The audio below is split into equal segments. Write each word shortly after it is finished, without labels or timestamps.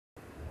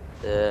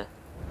Yeah.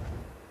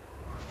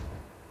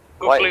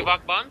 Quickly,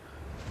 Vakban.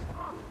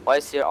 Why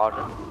is here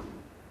Arden?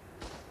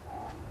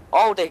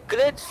 Oh, they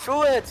glitched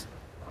through it!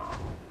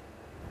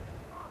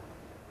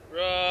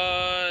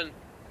 Run!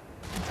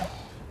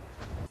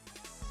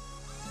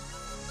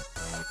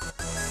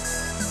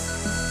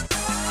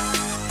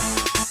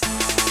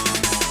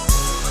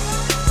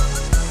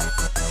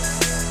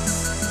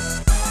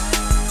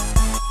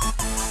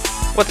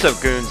 What's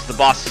up, goons? The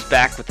boss is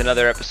back with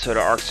another episode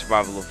of Ark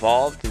Survival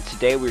Evolved, and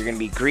today we're going to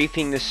be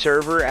griefing the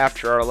server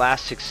after our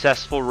last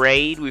successful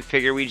raid. We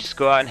figure we just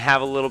go out and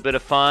have a little bit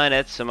of fun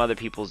at some other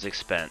people's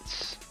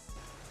expense.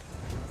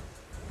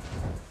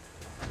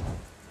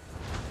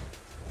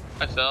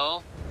 I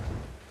fell.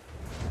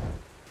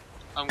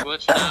 I'm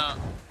glitching out.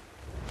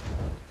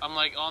 I'm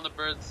like on the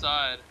bird's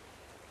side.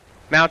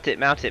 Mount it,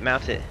 mount it,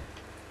 mount it.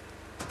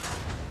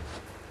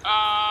 He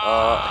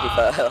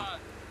fell.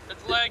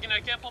 It's lagging, I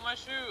can't pull my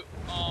chute.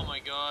 Oh my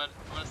god.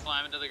 I'm gonna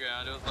slam into the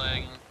ground, it was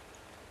lagging.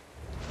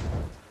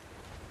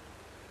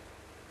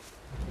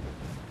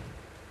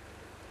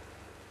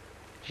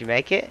 Did you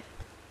make it?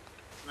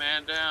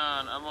 Man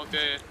down, I'm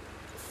okay.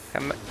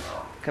 Come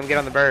get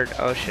on the bird.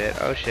 Oh shit,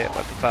 what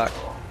the fuck?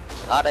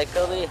 Ah, they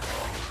killed me.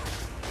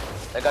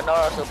 They got no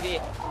RSOP.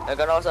 They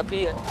got no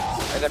RSOP.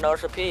 They got no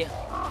RSOP. They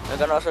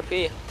got no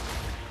RSOP.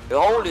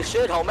 Holy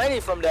shit, how many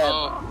from them?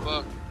 Oh,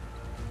 fuck.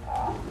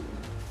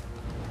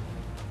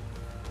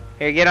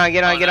 Here, get on,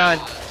 get on, get on.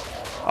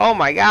 Oh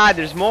my god,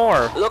 there's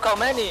more. Look how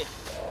many.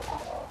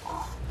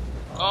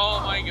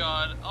 Oh my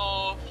god,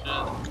 oh shit.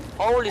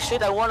 Holy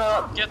shit, I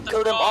wanna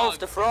kill them off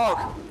the frog.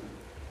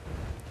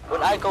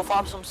 When I go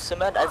farm some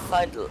cement, I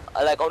find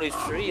like only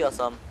 3 or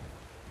some.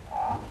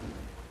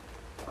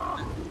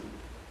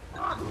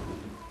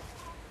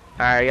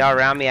 Alright, y'all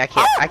around me? I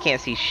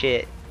can't see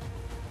shit.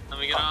 Let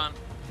me get on.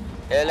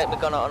 Yeah, let me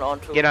go on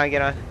too. Get on,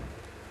 get on.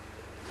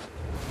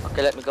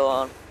 Okay, let me go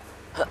on.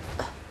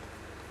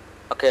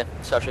 Okay,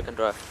 Sasha can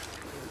drive.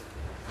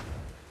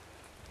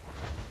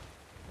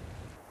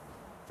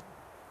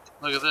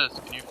 Look at this,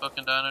 can you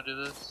fucking down and do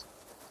this?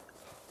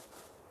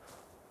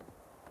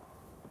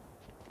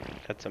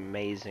 That's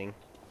amazing.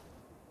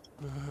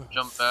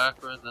 Jump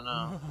backwards and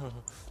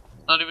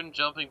it's not even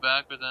jumping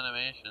backwards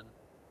animation.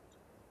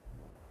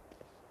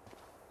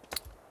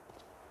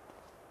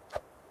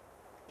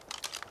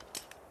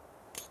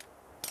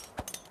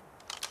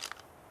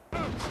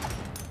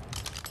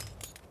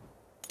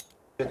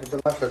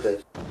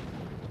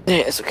 Yeah,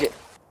 it's okay.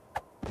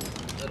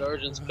 That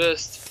Origins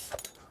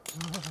pissed.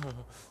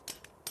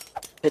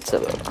 It's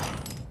about.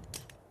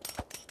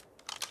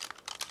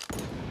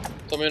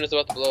 Someone is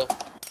about to blow.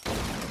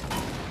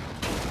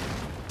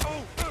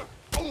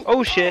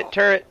 Oh shit,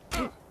 turret.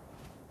 I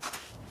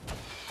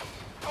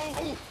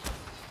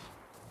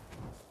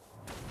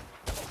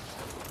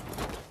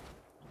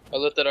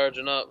lit that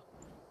Origin up.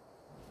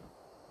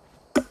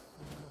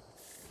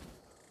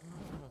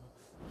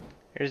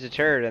 There's a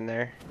turret in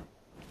there.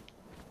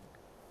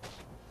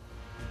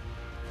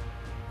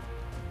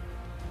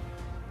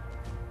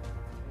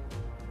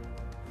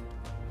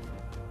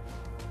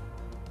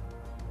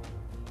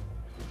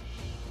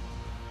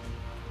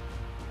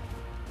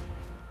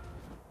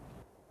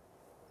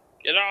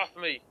 Get off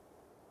me!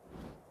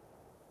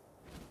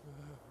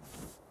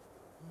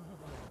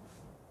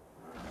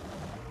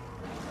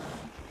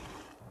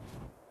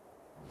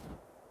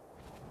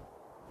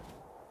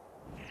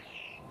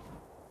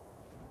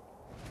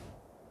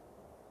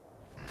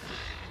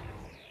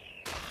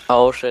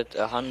 Oh shit,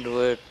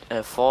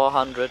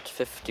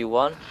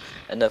 451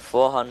 and a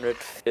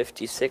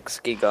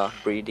 456 giga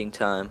breeding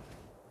time.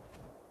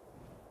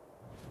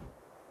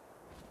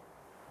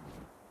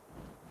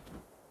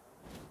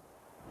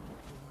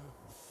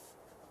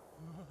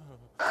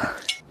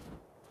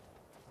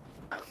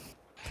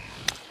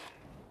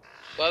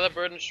 Fly that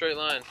bird in a straight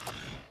line.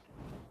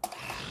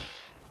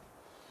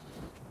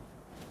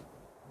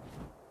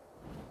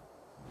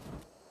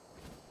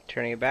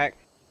 Turning it back.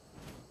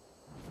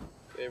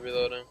 Okay,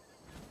 reloading.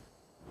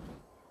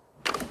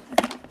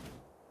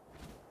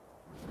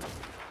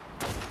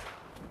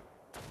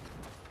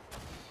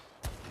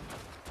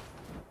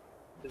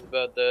 He's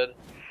about dead.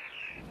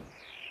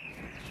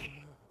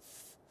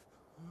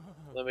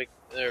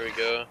 There we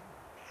go.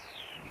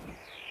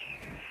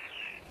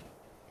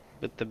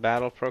 With the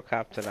battle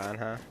Procoptodon,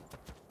 huh?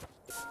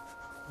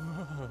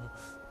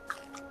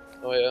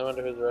 Oh wait, I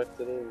wonder whose wrecked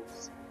it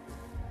is.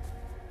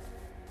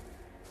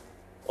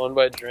 Owned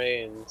by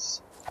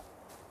Drains.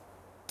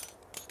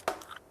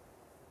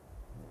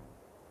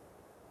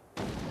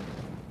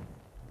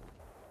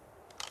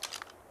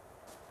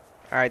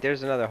 Alright,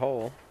 there's another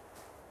hole.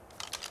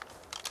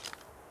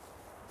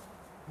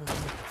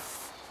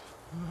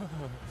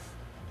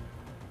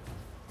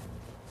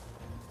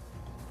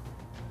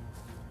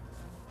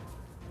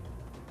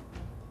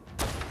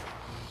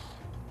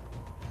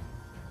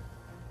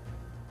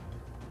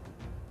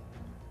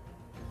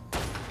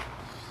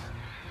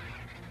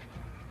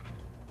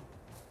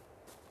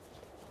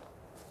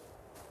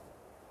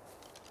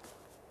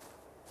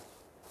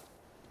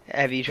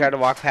 Have you tried to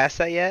walk past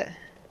that yet?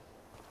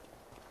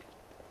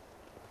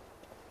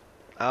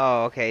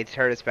 Oh, okay.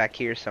 Turret's back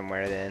here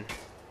somewhere then.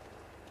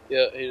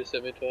 Yeah, he just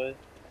hit me twice.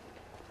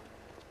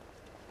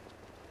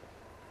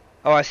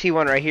 Oh, I see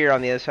one right here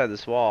on the other side of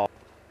this wall.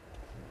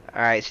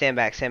 Alright, stand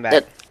back, stand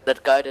back.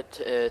 That guy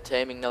that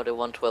taming now the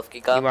 112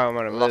 giga. You might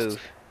want to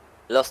move.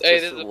 Lost Hey,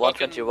 just there's a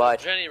 120 fucking wide.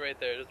 Jenny right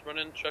there. Just run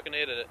in, chuck an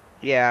 8 at it.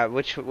 Yeah,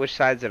 which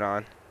side's it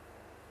on?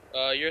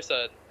 Your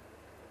side.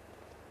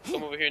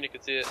 Come over here and you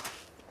can see it.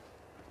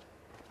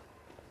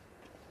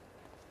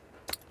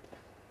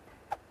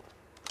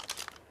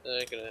 I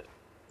ain't gonna.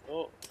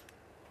 Oh,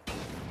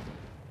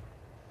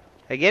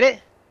 I get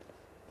it?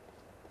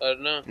 I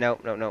don't know.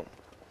 Nope, nope, nope.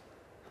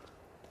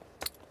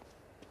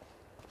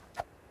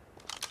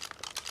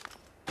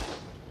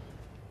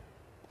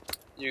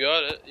 You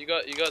got it. You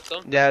got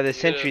something. Yeah, the You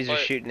sentries gotta are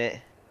fight. shooting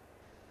it.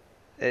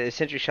 The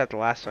sentry shot the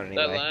last one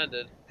anyway. That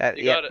landed.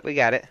 You Yeah, got it. we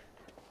got it.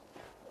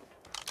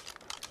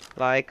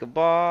 Like a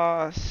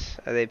boss.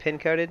 Are they pin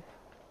coded?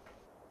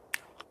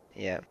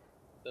 Yeah.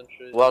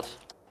 Sentries. What?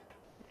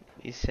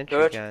 These sentry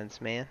Turret?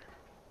 guns, man.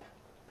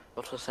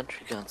 What for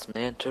sentry guns,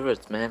 man?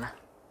 Turrets, man.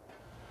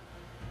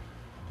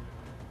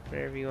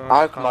 Whatever you want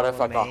Arc, to call 'em,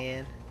 motherfucker.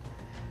 man.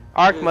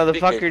 Arc, You speak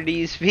motherfucker, do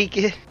you speak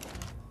it?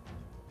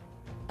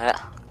 Yeah.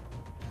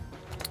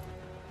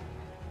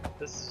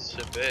 This is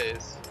shit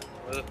base.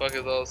 Where the fuck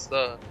is all the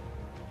stuff?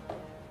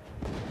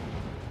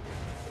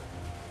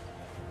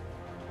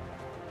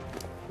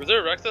 Was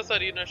there a Rex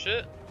outside eating our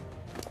shit?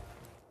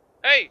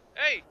 Hey!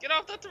 Hey! Get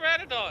off the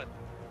Pteranodon!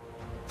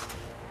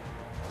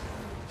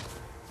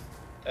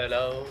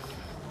 Hello,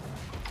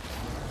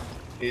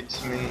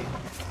 it's me.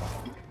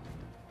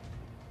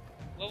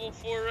 Level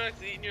 4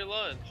 Rex eating your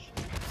lunch.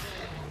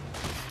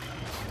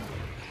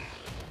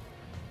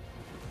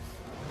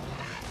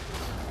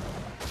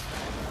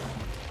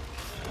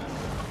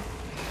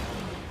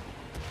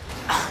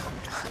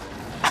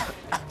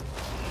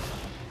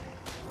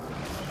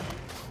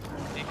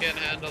 He can't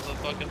handle the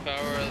fucking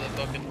power of the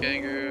fucking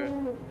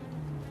kangaroo.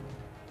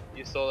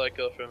 You stole that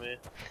kill from me.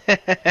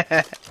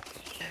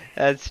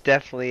 That's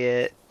definitely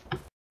it. Do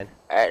you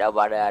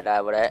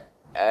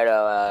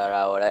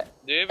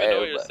even know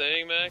what you're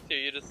saying, Max? Or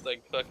you just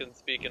like fucking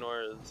speaking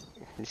words?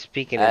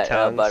 Speaking of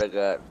tongues.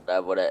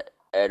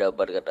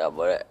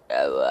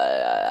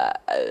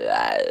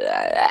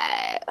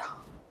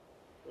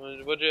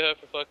 What'd you have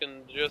for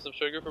fucking? Did you have some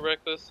sugar for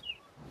breakfast?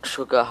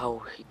 Sugar,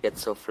 how he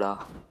gets so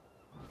far.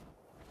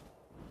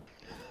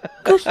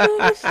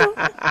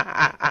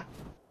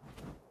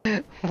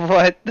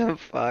 What the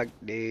fuck,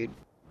 dude?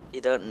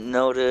 You don't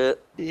know the.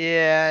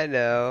 Yeah, I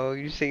know.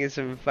 You're singing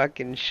some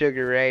fucking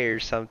Sugar Ray or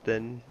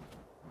something.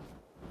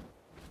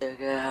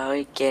 Sugar, how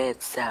he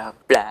gets so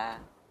far.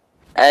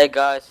 Hey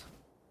guys.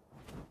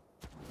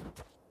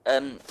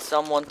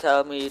 Someone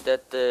tell me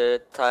that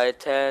the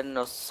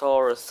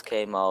Titanosaurus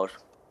came out.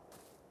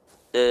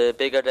 The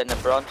bigger than a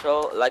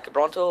Bronto, like a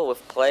Bronto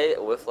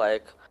with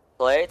like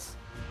plates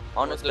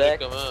on When his did it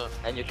back, come out?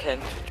 and you can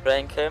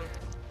drink him.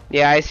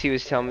 Yeah, Icy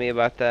was telling me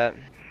about that.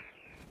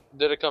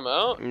 Did it come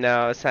out?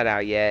 No, it's not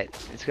out yet.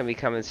 It's gonna be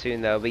coming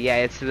soon though. But yeah,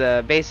 it's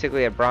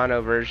basically a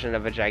Bronto version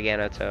of a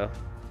Giganoto.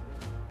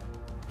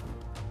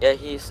 Yeah,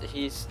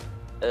 he's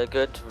a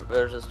good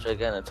versus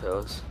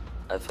Giganotos,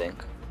 I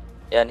think.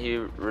 Yeah, and he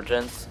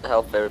regens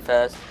health very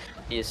fast.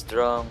 He is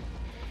strong.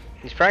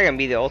 He's probably gonna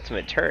be the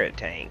ultimate turret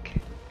tank.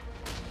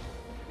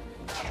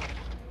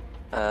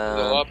 Is it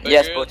a lot bigger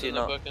Yes, but than you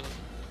the know, fucking...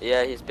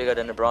 yeah, he's bigger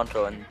than the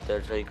Bronto and the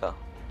Giga.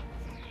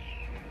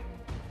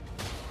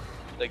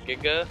 The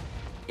Giga?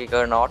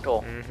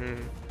 Gigarnato.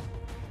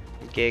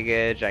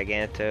 Giga,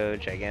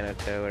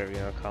 Giganoto, whatever you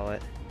wanna call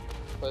it.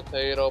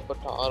 Potato.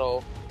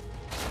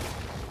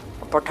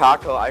 A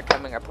potato, I'm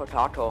coming a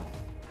potato.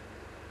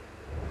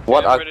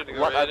 What I'm are ready to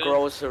go what are raid it.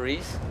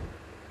 groceries?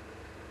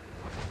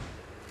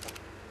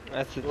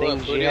 That's the What,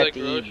 things booty you have like to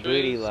eat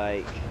booty groceries?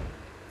 like.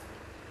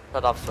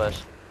 Shut up,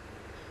 Swish.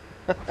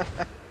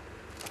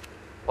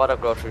 What are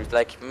groceries?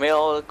 Like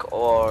milk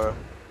or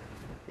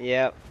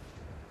Yep.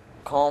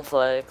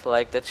 cornflakes,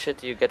 like that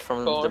shit you get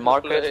from the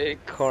market? Cornflake.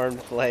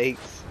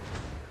 Cornflakes.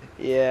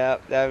 Yeah,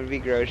 that would be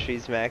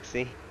groceries,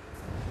 Maxie.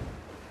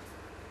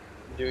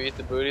 Do you eat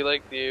the booty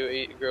like? Do you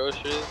eat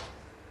groceries?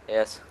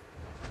 Yes.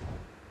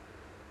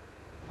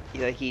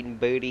 You like eating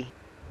booty?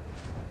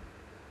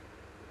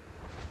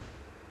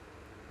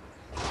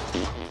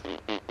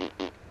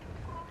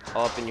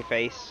 All up in your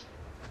face.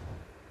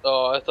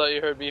 Oh, I thought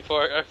you heard me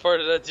fart. I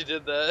farted as you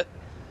did that.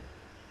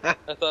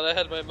 I thought I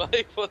had my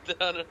mic put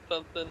down or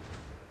something.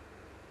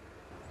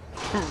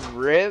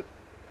 Rip.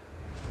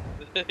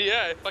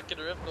 Yeah, I fucking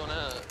ripped one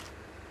out.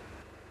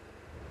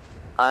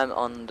 I'm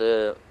on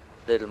the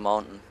little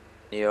mountain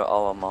near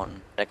our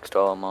mountain, next to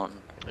our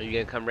mountain. Are you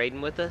gonna come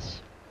raiding with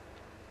us?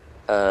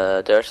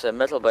 There's a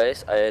metal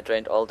base. I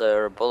drained all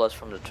the bullets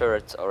from the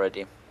turrets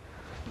already. You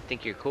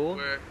think you're cool?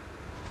 Where?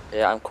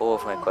 Yeah, I'm cool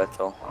with my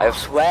Quetzal. I have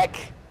swag!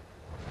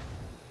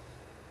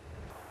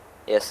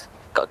 Yes,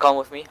 come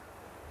with me.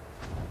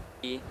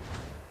 You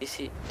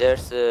see,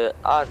 there's the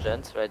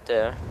Argent right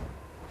there.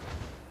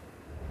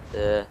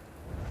 The...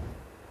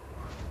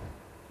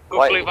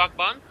 Quickly, Why-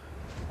 Vakban?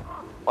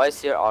 Why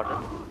is here Arthur?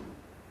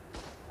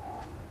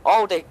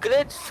 Oh, they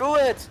glitched through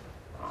it!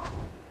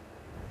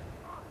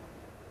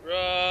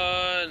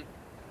 Run!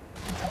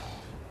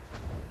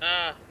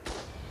 Ah!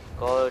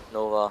 Gold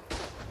Nova.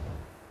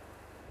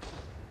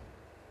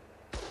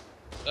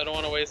 I don't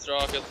want to waste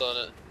rockets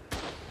on it.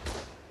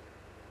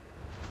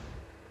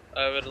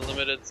 I have a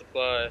limited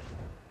supply.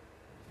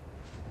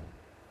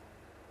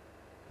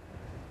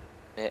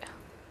 Yeah.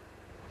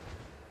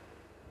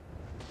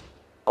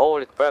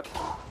 Holy crap.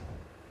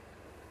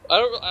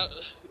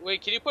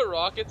 Wait, can you put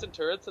rockets in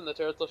turrets and the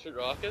turrets will shoot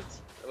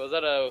rockets? Was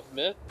that a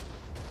myth?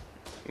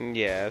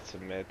 Yeah, that's a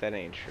myth. That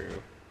ain't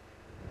true.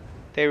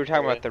 They were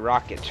talking about the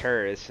rocket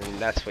turrets, and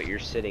that's what you're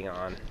sitting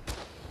on.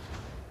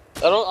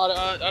 I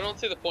don't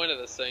see the point of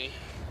this thing.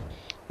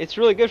 It's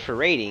really good for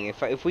raiding.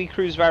 If we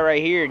cruise by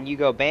right here and you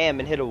go bam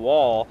and hit a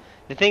wall,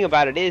 the thing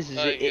about it is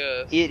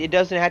it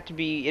doesn't have to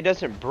be, it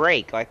doesn't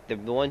break like the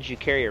ones you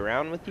carry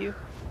around with you.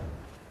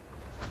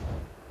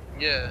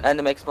 Yeah. And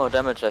it makes more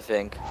damage, I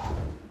think.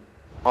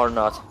 Or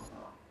not.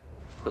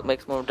 It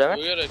makes more damage?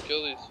 We gotta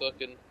kill these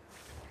fucking...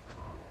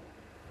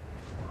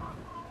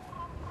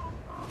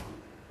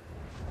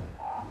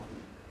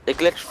 They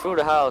glitched through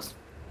the house.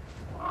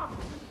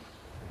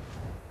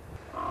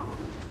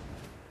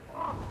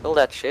 Kill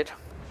that shit.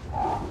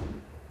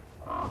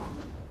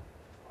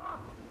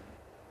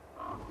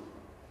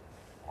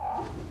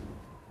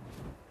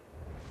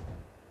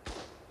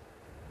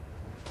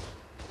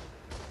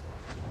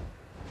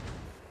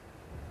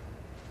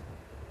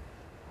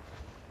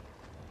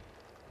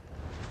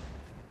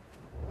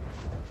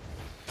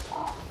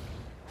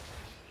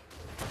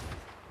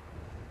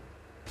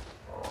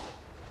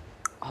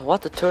 Oh,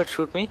 what? The turret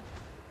shoot me?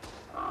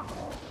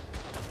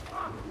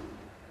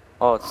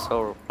 Oh, it's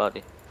so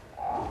bloody.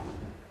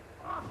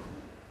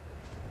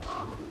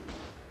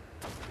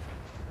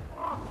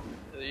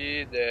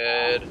 He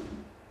dead.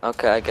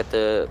 Okay, I get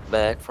the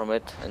bag from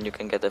it, and you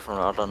can get it from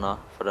another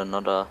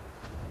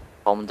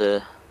from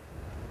the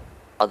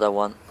other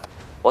one.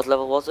 What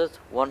level was it?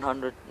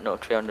 100? No,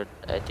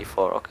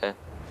 384. Okay.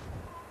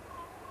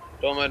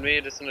 Don't mind me,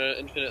 just gonna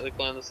infinitely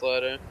climb the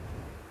slider.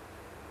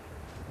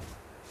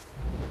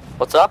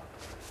 What's up?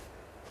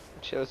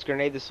 Shit, let's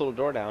grenade this little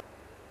door down.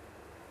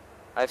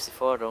 I have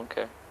C4. Don't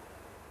care.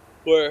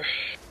 Where?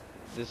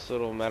 This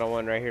little metal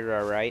one right here to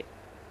our right.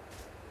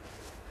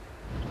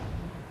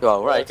 You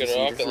are right. Rocket, You see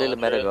this rocket little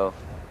metal launcher.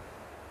 go.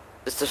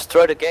 Just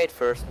destroy the gate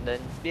first, and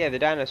then Yeah, the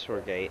dinosaur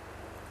gate.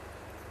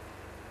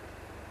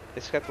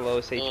 It's got the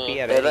lowest HP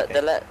out of they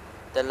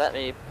anything. let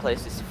me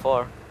place this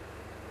C4.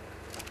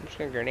 I'm just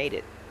gonna grenade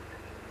it.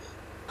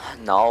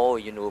 No,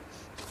 you noob.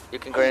 You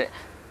can grenade.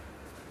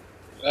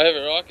 I have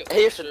a rocket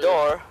Here's the launcher.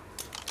 door.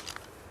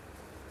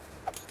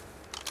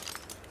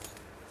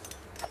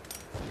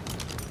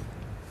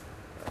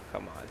 Oh,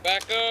 come on.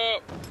 Back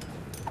up!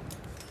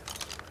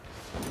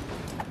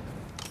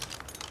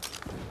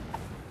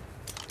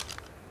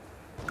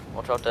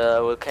 Watch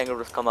out, will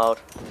kangaroos come out.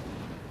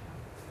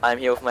 I'm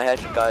here with my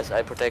hatchet, guys.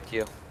 I protect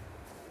you.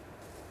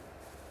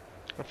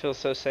 I feel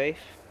so safe.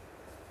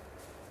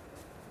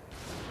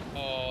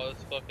 Oh,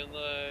 this fucking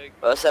leg.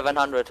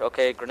 700.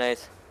 Okay, grenade.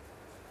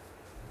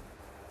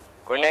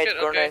 Grenade,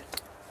 Rocket, grenade.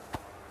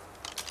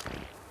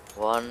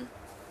 1,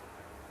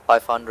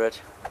 500.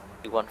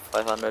 1,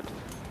 500.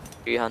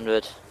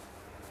 300.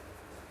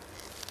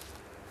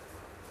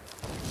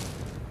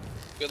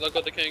 Good luck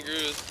with the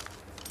kangaroos.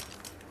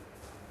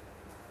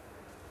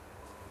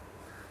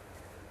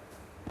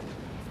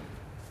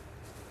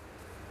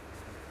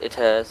 It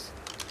has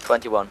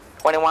 21.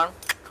 21.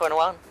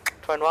 21.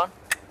 21.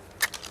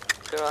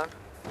 21.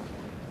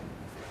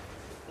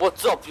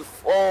 What's up, you?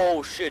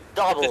 Oh shit,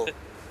 double.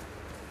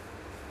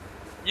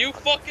 You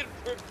fucking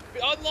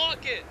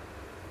unlock it!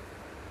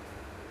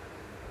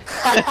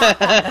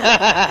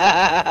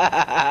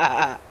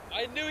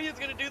 I knew he was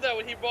gonna do that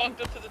when he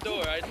walked up to the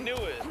door. I knew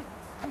it.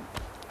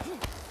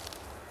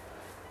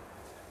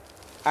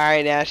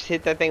 Alright, Nash,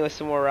 hit that thing with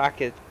some more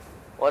rockets.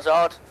 Watch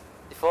out.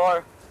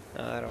 Before.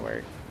 No, that'll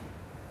work.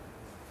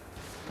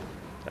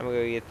 I'm gonna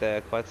go get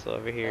the Quetzal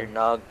over here. And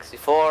now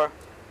C4.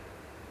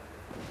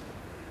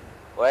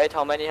 Wait,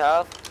 how many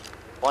have?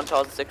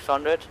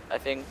 1,600, I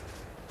think.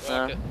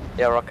 Rocket.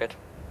 Yeah, rocket.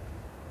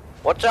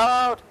 Watch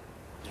out!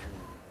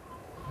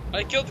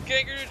 I killed the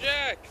kangaroo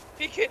Jack.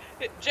 He can't.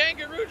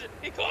 Jangaroo.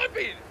 He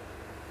copied.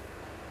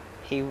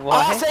 He Ah,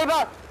 what?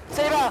 Saber!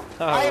 Saber!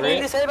 Oh, I am really?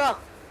 in the Saber!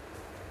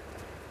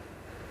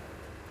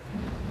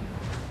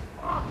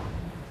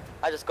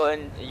 I just go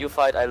in, you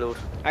fight, I loot.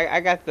 I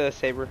got the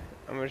saber.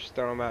 I'm gonna just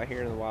throw him out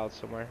here in the wild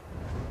somewhere.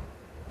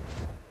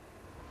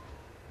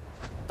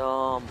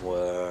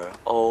 Somewhere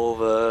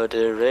over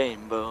the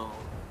rainbow.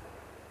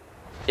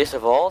 Here's a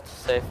vault,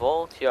 safe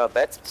vault. Here are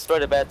beds. Destroy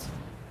the beds.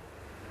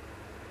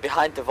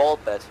 Behind the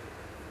vault bed.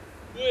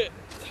 Wait,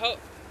 how?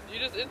 You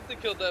just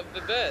instant killed the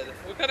bed.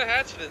 What kind of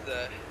hatchet is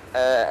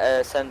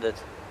that? Send it.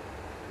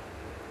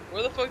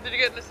 Where the fuck did you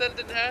get an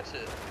ascendant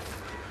hatchet?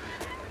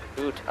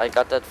 Dude, I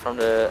got that from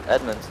the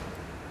admins.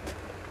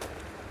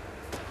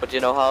 But you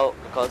know how?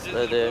 Because Is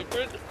it the...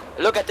 blueprint?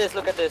 Look at this,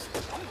 look at this.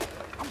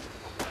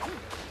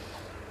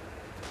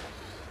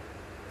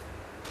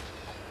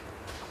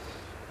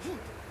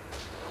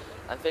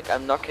 I think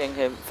I'm knocking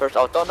him first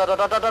out. Don't.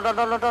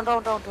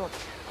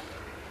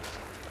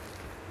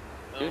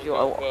 Dude,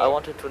 I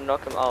wanted to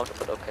knock him out,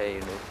 but okay,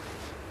 you know.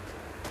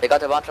 They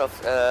got a bunch of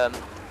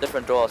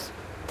different doors.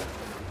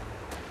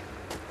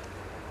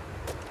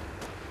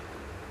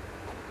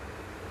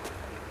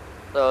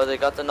 So they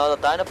got another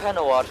dino pen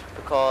or what?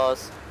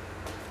 Because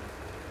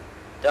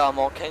there are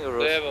more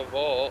kangaroos. They have a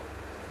vault.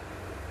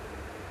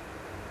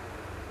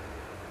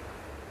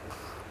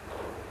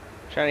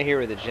 Trying to hear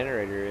where the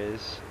generator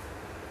is.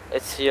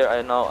 It's here,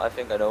 I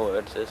think I know where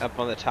it is. Up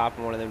on the top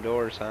of one of them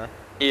doors, huh?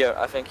 Here,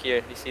 I think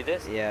here. You see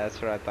this? Yeah,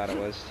 that's what I thought it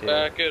was too.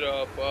 Back it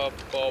up, Yeah.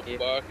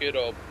 back it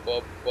up.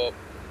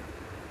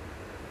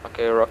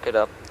 Okay, rock it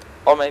up.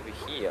 Or maybe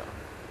here.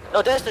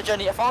 No, there's the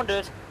Jenny, I found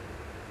it.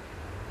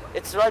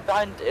 It's right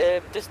behind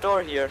this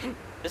door here.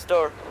 This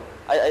door.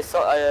 I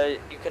saw,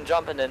 you can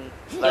jump and then...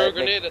 Throw a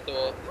grenade at the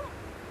wall.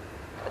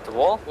 At the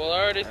wall? Well, I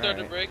already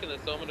started Alright. breaking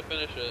it, so I'm gonna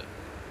finish it.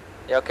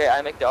 Yeah, okay,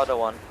 I make the other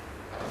one.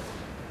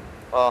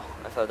 Oh,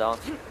 I fell down.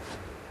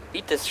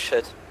 Eat this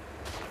shit.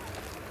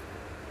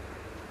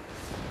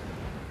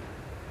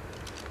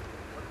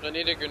 I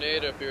need a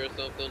grenade up here or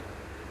something.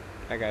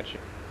 I got you.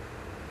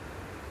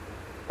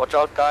 Watch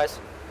out, guys.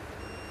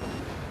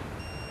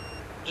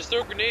 Just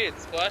throw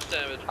grenades, splash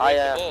damage, break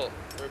yeah. the vault.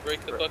 Or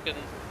break the fucking...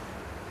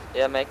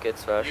 Yeah, make it,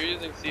 Swash. You're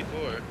using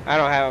C4. I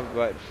don't have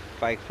but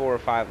like 4 or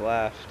 5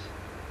 left.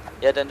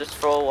 Yeah, then just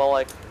throw well,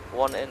 like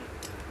one in.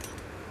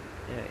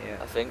 Yeah.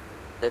 I think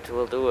that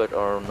will do it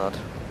or not.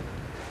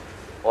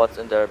 What's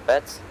in their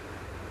beds?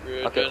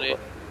 You're Okay, Jenny.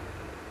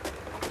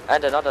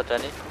 and another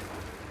Jenny.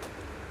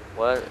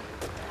 Well,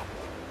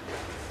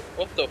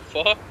 What the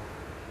fuck?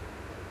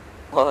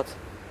 what?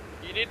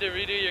 You need to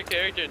redo your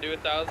character and do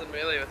 1,000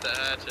 melee with that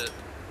hatchet.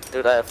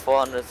 Dude, I have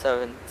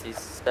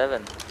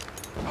 477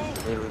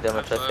 melee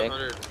damage, I think.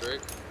 500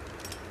 brick.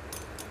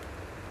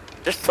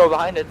 Just throw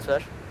behind it,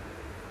 Swash.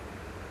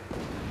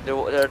 The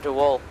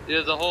wall.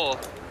 There's a hole.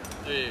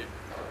 Hey.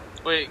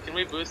 Wait, can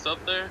we boost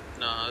up there?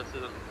 No, this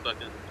isn't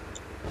fucking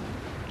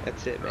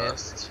That's it, man.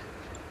 rust.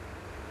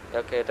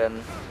 Okay,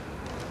 then.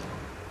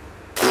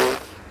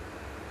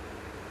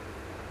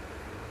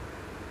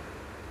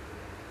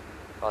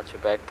 Got you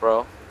back,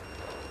 bro.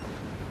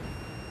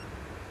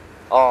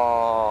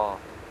 Oh.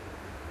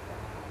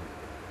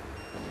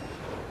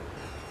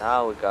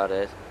 Now we got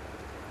it.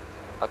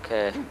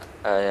 Okay.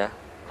 Yeah.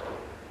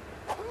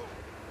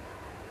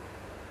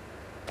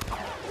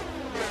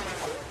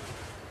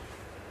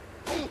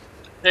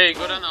 Hey,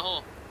 go down that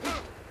hole.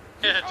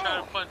 Yeah, try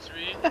to punch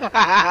me.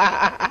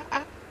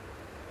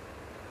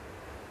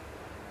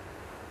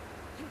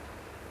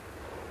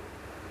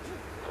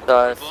 So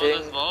I Blow this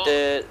think vault?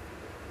 the...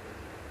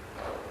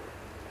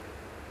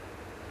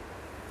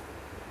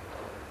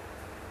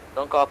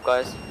 Don't go up,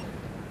 guys.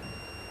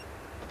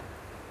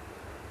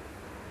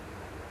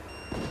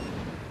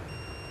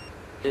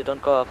 Dude,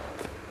 don't go up.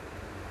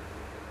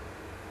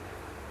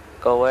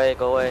 Go away,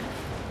 go away.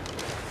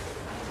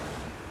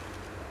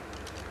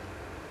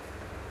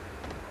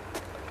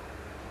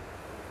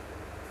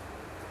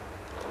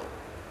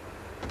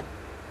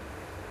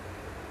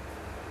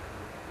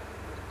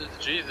 It's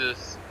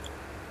Jesus.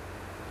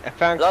 I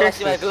found Look, I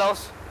see my Crixus.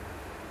 gloves.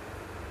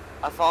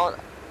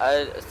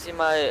 I see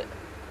my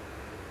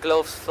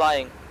gloves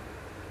flying.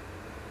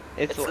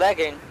 It's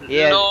lagging.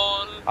 Yeah.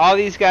 LOL. All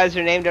these guys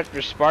are named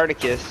after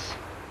Spartacus.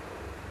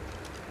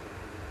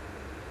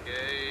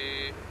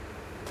 Okay.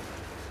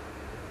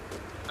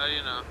 How do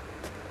you know?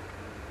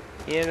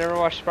 You never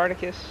watched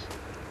Spartacus?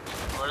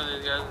 What are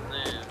these guys'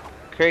 names?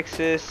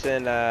 Crixus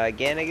and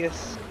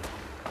Ganagus.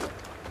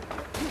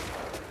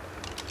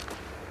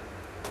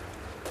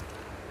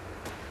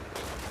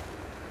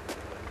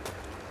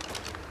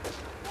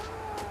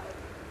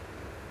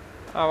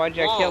 Oh, why'd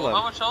you Whoa, kill him?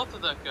 how much health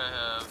did that guy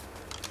have?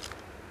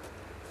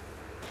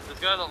 This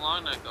guy's a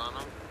long neck on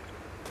him.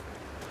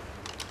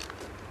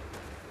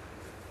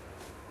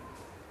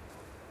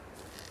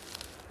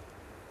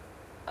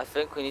 I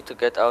think we need to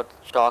get out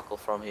charcoal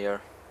from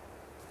here.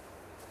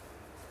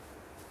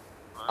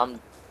 What?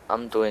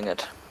 I'm doing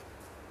it.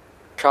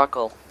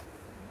 Charcoal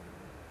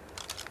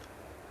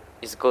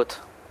is good.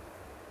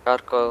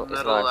 Charcoal is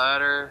Metal life.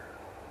 ladder.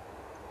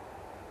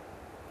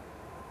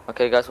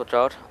 Okay, guys, watch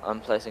out.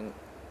 I'm placing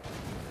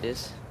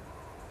this.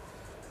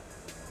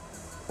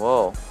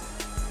 Whoa.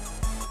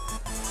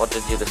 What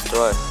did you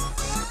destroy?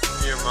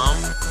 Your mom?